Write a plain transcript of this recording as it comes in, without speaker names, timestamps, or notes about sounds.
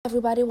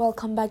Everybody,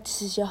 welcome back.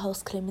 This is your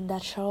host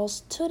Cleminda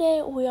Charles.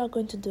 Today we are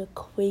going to do a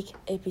quick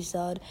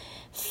episode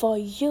for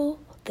you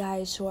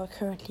guys who are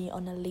currently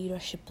on a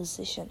leadership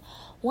position.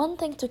 One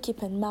thing to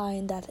keep in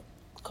mind that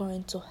is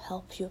going to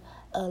help you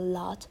a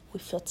lot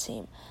with your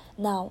team.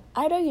 Now,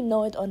 either you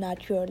know it or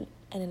not, you're in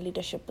a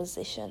leadership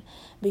position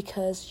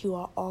because you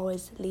are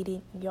always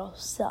leading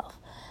yourself.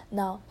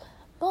 Now,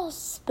 more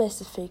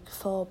specific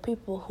for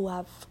people who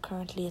have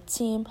currently a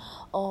team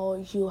or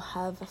you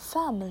have a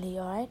family,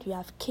 all right? You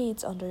have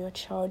kids under your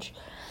charge.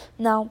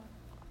 Now,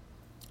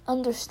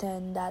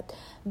 understand that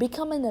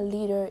becoming a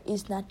leader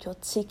is not your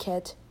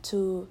ticket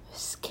to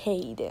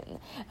skating,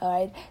 all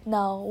right?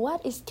 Now,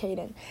 what is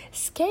skating?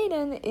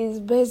 Skating is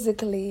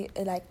basically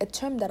like a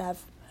term that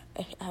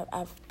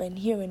I've been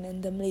hearing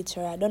in the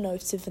military. I don't know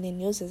if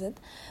civilian uses it,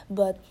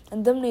 but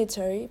in the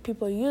military,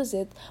 people use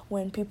it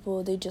when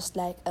they just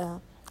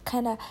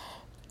kind of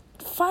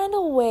find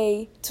a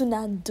way to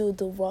not do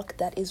the work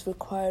that is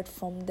required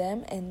from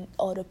them and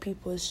other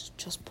people is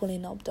just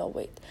pulling up their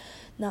weight.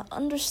 Now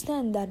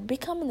understand that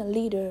becoming a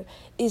leader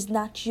is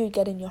not you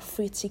getting your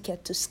free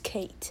ticket to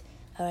skate,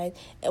 all right,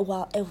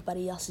 while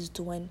everybody else is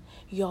doing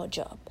your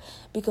job.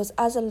 Because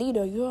as a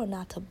leader, you're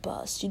not a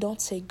boss. You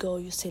don't say go,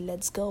 you say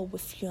let's go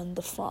with you on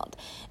the front.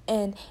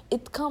 And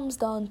it comes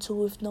down to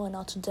with knowing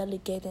how to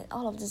delegate and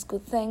all of these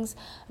good things,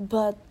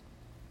 but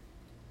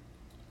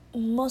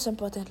most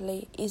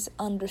importantly is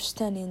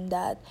understanding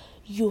that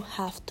you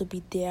have to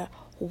be there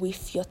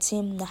with your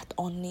team, not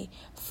only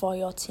for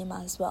your team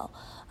as well,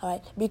 all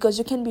right? Because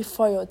you can be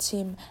for your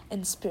team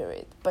in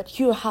spirit, but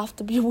you have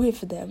to be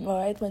with them, all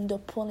right, when they're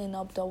pulling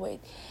up the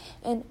weight.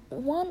 And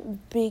one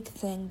big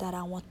thing that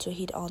I want to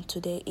hit on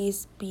today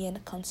is being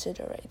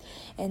considerate,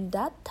 and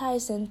that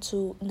ties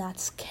into not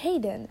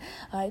skating,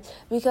 all right?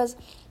 Because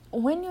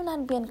when you're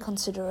not being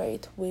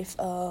considerate with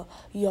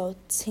your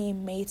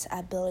teammates'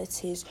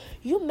 abilities,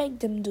 you make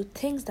them do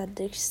things that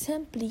they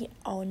simply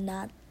are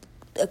not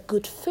a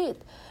good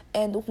fit.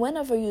 And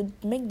whenever you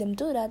make them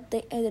do that,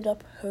 they ended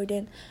up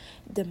hurting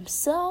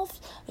themselves,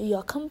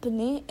 your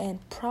company, and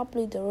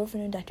probably the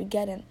revenue that you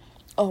get in,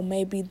 or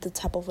maybe the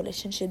type of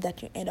relationship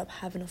that you end up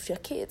having with your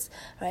kids,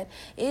 right?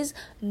 Is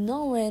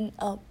knowing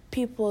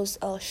people's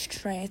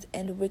strengths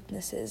and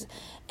weaknesses.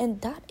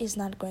 And that is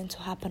not going to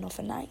happen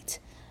overnight.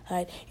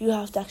 Right, you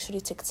have to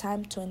actually take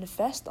time to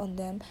invest on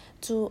them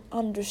to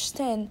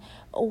understand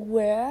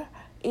where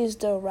is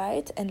the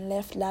right and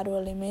left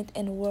lateral limit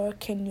and where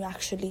can you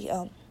actually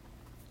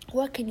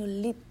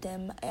lead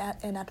them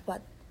at and at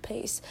what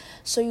pace,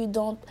 so you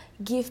don't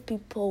give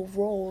people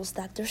roles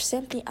that they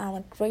simply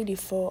aren't ready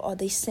for or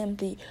they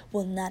simply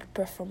will not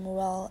perform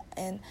well.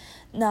 And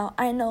now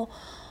I know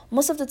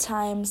most of the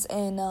times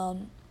in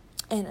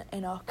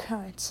our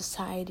current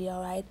society,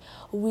 all right,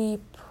 we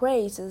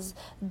praises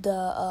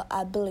the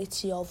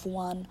ability of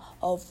one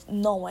of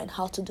knowing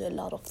how to do a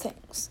lot of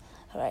things,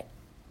 all right,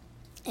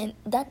 and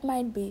that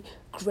might be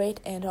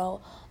great and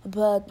all,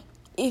 but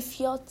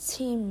if your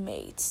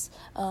teammates,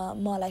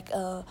 more like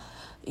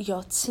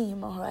your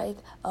team, all right,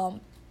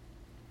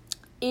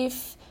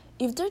 if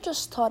they're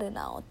just starting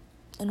out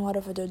and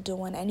whatever they're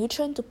doing and you're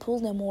trying to pull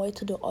them away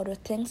to do other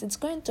things, it's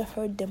going to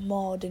hurt them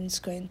more than it's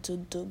going to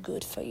do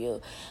good for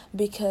you.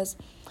 Because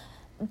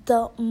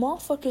the more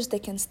focused they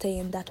can stay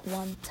in that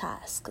one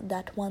task,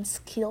 that one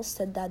skill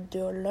set that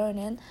they're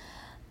learning,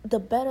 the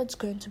better it's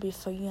going to be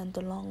for you in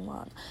the long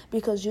run.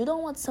 Because you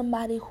don't want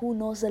somebody who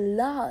knows a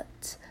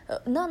lot.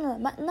 Not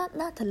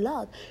a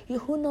lot.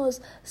 Who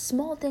knows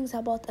small things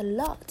about a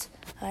lot,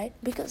 right?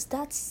 Because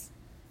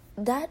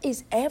that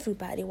is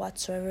everybody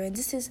whatsoever, and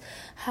this is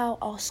how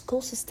our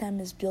school system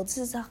is built. This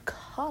is how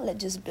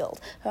college is built,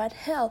 right?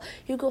 Hell,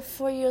 you go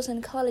 4 years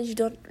in college, you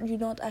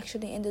don't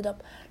actually ended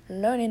up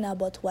learning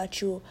about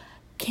what you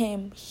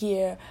came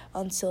here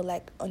until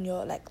on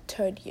your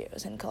third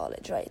years in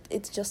college, right?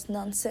 It's just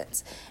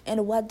nonsense.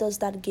 And what does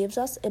that gives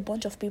us? A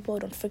bunch of people who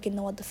don't freaking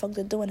know what the fuck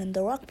they're doing in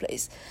the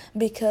workplace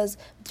because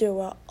they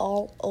were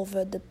all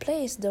over the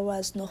place. There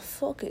was no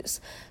focus.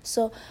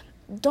 So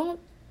don't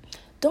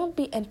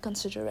be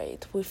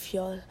inconsiderate with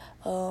your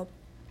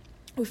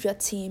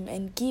team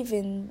and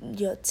giving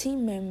your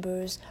team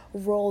members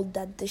role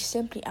that they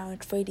simply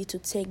aren't ready to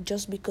take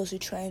just because you're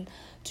trying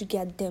to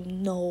get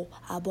them know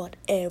about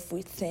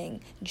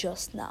everything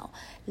just now.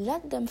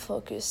 Let them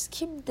focus.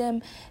 Keep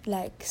them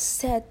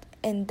set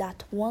in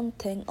that one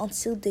thing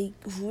until they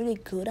really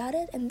good at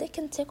it, and they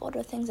can take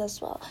other things as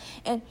well.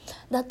 And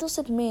that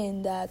doesn't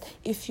mean that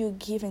if you're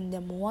giving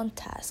them one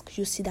task,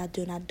 you see that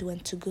they're not doing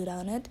too good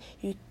on it,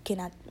 you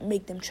cannot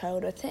make them try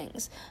other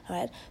things, all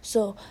right?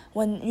 So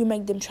when you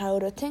make them try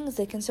other things,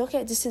 they can say,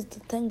 okay, this is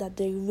the thing that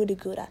they're really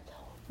good at.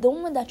 The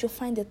moment that you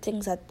find the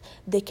things that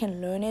they can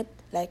learn it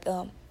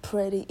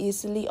pretty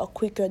easily or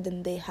quicker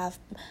than they have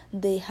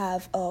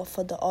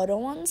for the other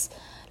ones,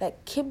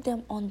 keep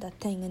them on that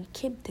thing and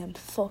keep them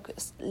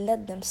focused.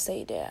 Let them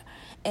stay there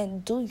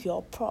and do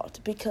your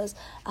part, because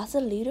as a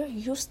leader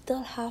you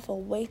still have a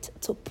weight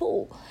to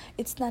pull.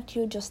 It's not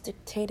you just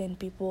dictating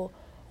people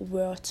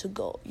where to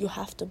go. You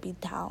have to be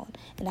down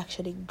and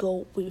actually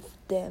go with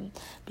them,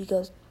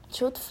 because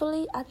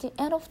truthfully, at the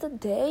end of the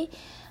day,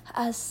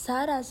 as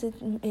sad as it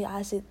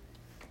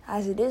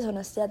is,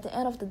 honestly, at the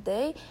end of the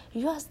day,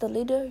 you as the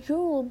leader, you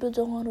will be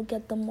the one who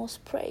get the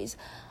most praise.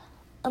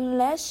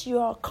 Unless you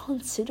are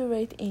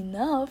considerate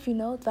enough,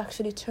 to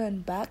actually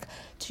turn back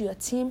to your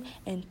team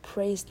and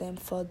praise them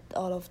for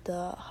all of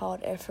the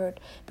hard effort.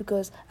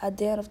 Because at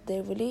the end of the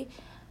day, really,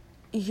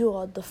 you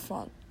are the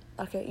front.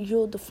 Okay,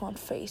 you're the front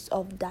face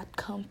of that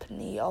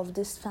company, of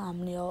this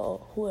family,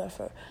 or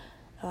whoever.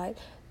 Right?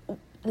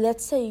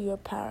 Let's say you're a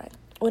parent.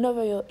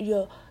 Whenever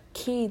your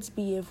kids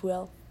behave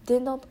well, they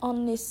don't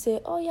only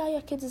say, "Oh yeah,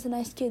 your kid is a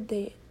nice kid."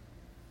 They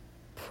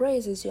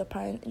praises your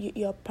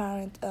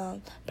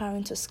parental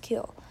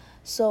skill.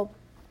 So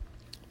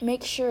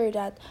make sure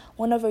that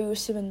whenever you're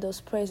receiving those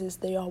praises,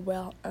 they are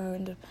well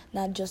earned,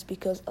 not just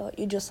because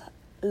you're just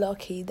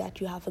lucky that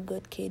you have a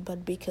good kid,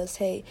 but because,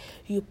 hey,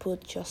 you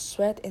put your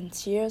sweat and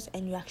tears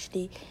and you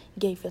actually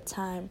gave your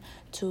time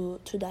to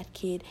that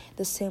kid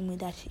the same way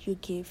that you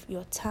give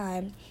your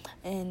time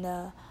and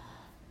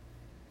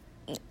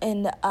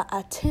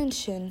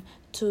attention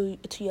to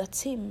your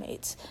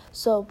teammates.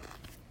 So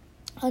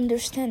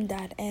understand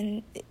that,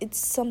 and it's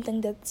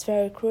something that's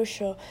very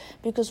crucial,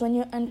 because when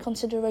you're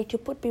inconsiderate, you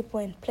put people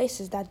in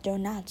places that they're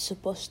not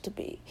supposed to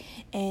be,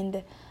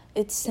 and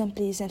it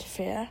simply isn't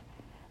fair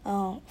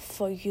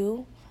for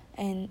you,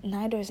 and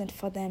neither isn't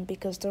for them,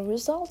 because the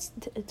results,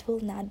 it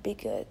will not be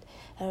good.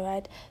 All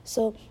right,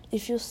 so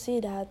if you see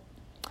there's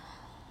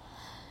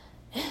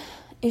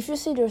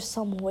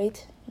some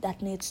weight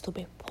that needs to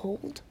be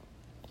pulled,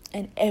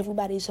 and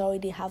everybody's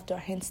already have their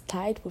hands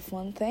tied with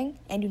one thing,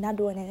 and you're not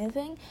doing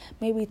anything,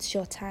 maybe it's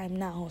your time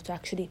now to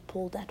actually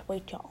pull that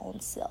weight your own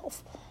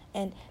self,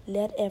 and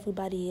let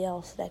everybody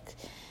else,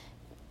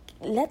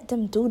 let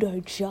them do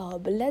their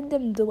job, let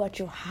them do what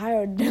you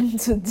hired them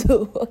to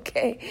do,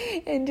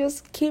 okay? And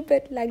just keep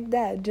it like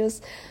that.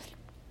 Just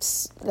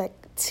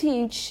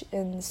teach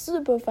and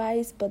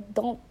supervise, but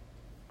don't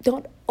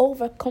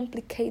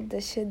overcomplicate the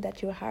shit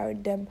that you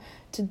hired them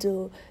to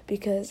do,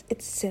 because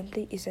it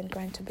simply isn't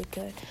going to be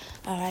good.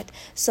 All right,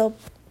 so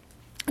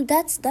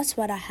that's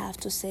what I have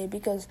to say,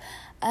 because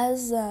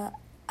as I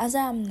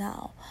am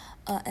now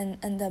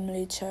in the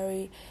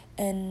military,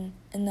 in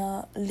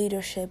a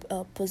leadership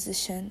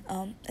position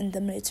in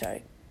the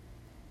military,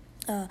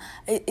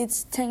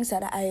 it's things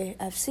that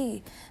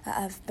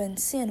I've been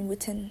seeing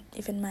within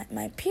even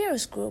my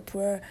peers group,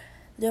 where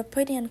they're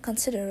pretty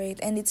inconsiderate,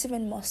 and it's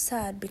even more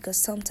sad because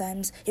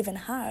sometimes even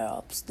higher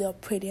ups, they're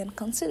pretty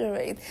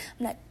inconsiderate.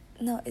 I'm like,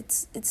 no, it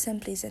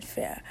simply isn't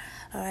fair.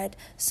 All right,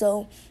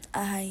 so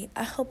I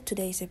hope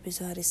today's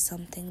episode is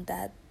something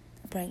that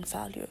bring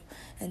value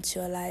into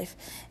your life,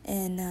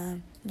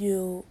 and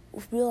you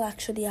will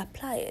actually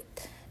apply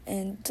it,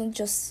 and don't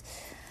just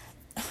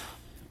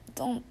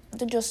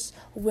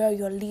wear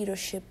your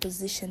leadership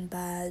position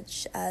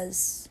badge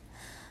as,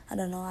 I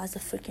don't know, as a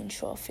freaking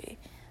trophy.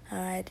 All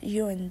right,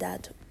 you and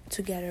that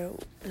together,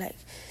 like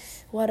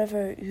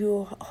whatever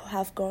you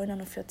have going on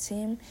with your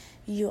team,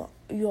 you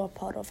are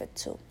part of it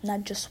too.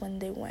 Not just when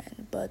they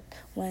win, but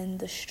when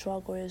the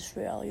struggle is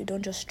real. You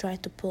don't just try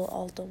to pull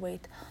all the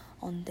weight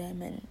on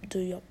them and do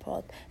your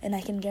part. And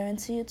I can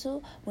guarantee you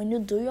too, when you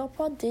do your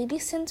part, they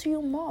listen to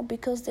you more,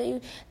 because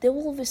they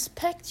will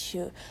respect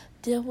you.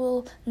 They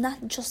will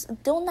not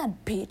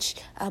bitch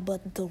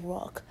about the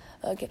work.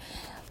 Okay.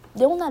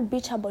 They will not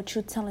bitch about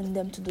you telling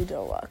them to do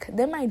their work.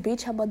 They might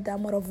bitch about the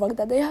amount of work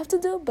that they have to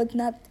do, but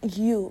not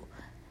you.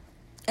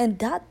 And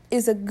that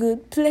is a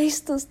good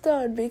place to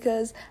start,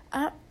 because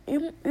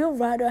you'd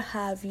rather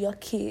have your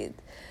kid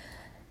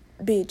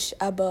bitch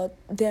about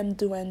them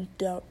doing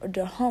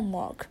their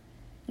homework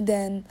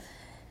than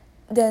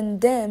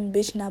them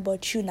bitching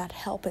about you not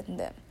helping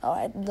them. All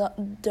right,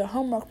 the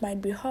homework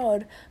might be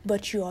hard,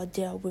 but you are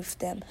there with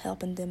them,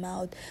 helping them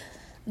out.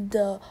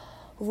 The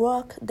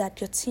work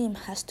that your team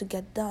has to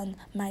get done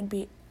might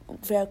be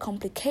very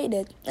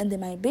complicated, and they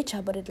might bitch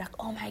about it, like,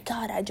 oh my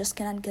god, I just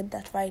cannot get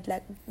that right,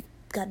 like,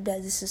 god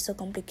damn, this is so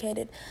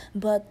complicated.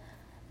 But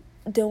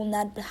they will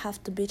not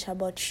have to bitch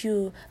about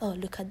you. Oh,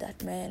 look at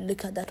that man,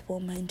 look at that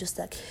woman, just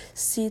like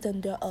sit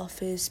in their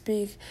office,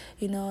 speak,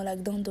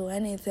 like don't do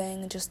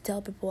anything, just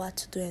tell people what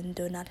to do, and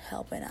they're not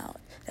helping out.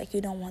 Like,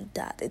 you don't want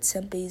that. It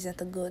simply isn't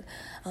a good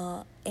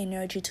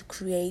energy to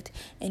create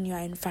in your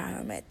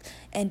environment,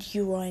 and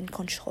you are in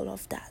control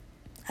of that,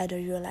 either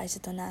you realize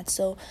it or not.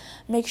 So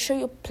make sure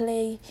you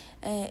play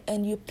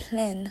and you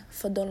plan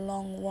for the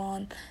long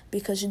run,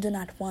 because you do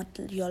not want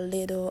your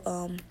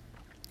little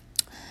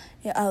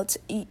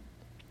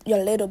your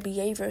little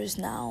behaviors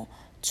now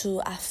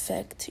to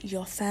affect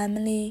your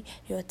family,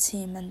 your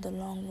team in the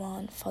long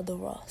run for the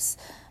worse.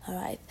 All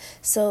right,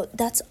 so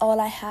that's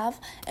all I have.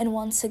 And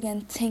once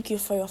again, thank you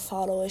for your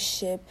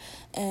followership,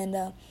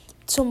 and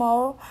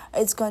tomorrow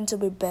it's going to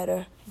be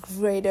better,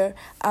 greater.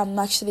 I'm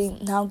actually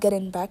now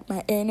getting back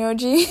my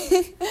energy.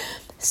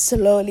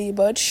 Slowly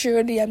but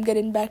surely I'm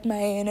getting back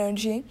my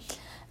energy.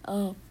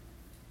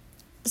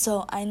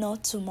 So I know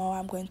tomorrow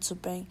I'm going to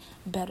bring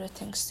better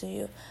things to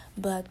you.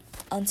 But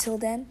until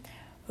then,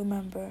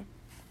 remember,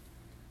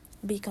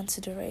 be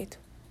considerate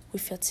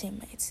with your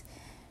teammates,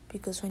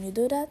 because when you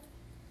do that,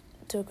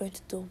 they're going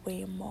to do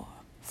way more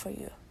for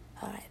you.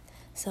 All right,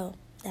 so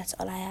that's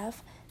all I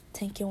have.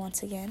 Thank you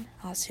once again.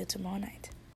 I'll see you tomorrow night.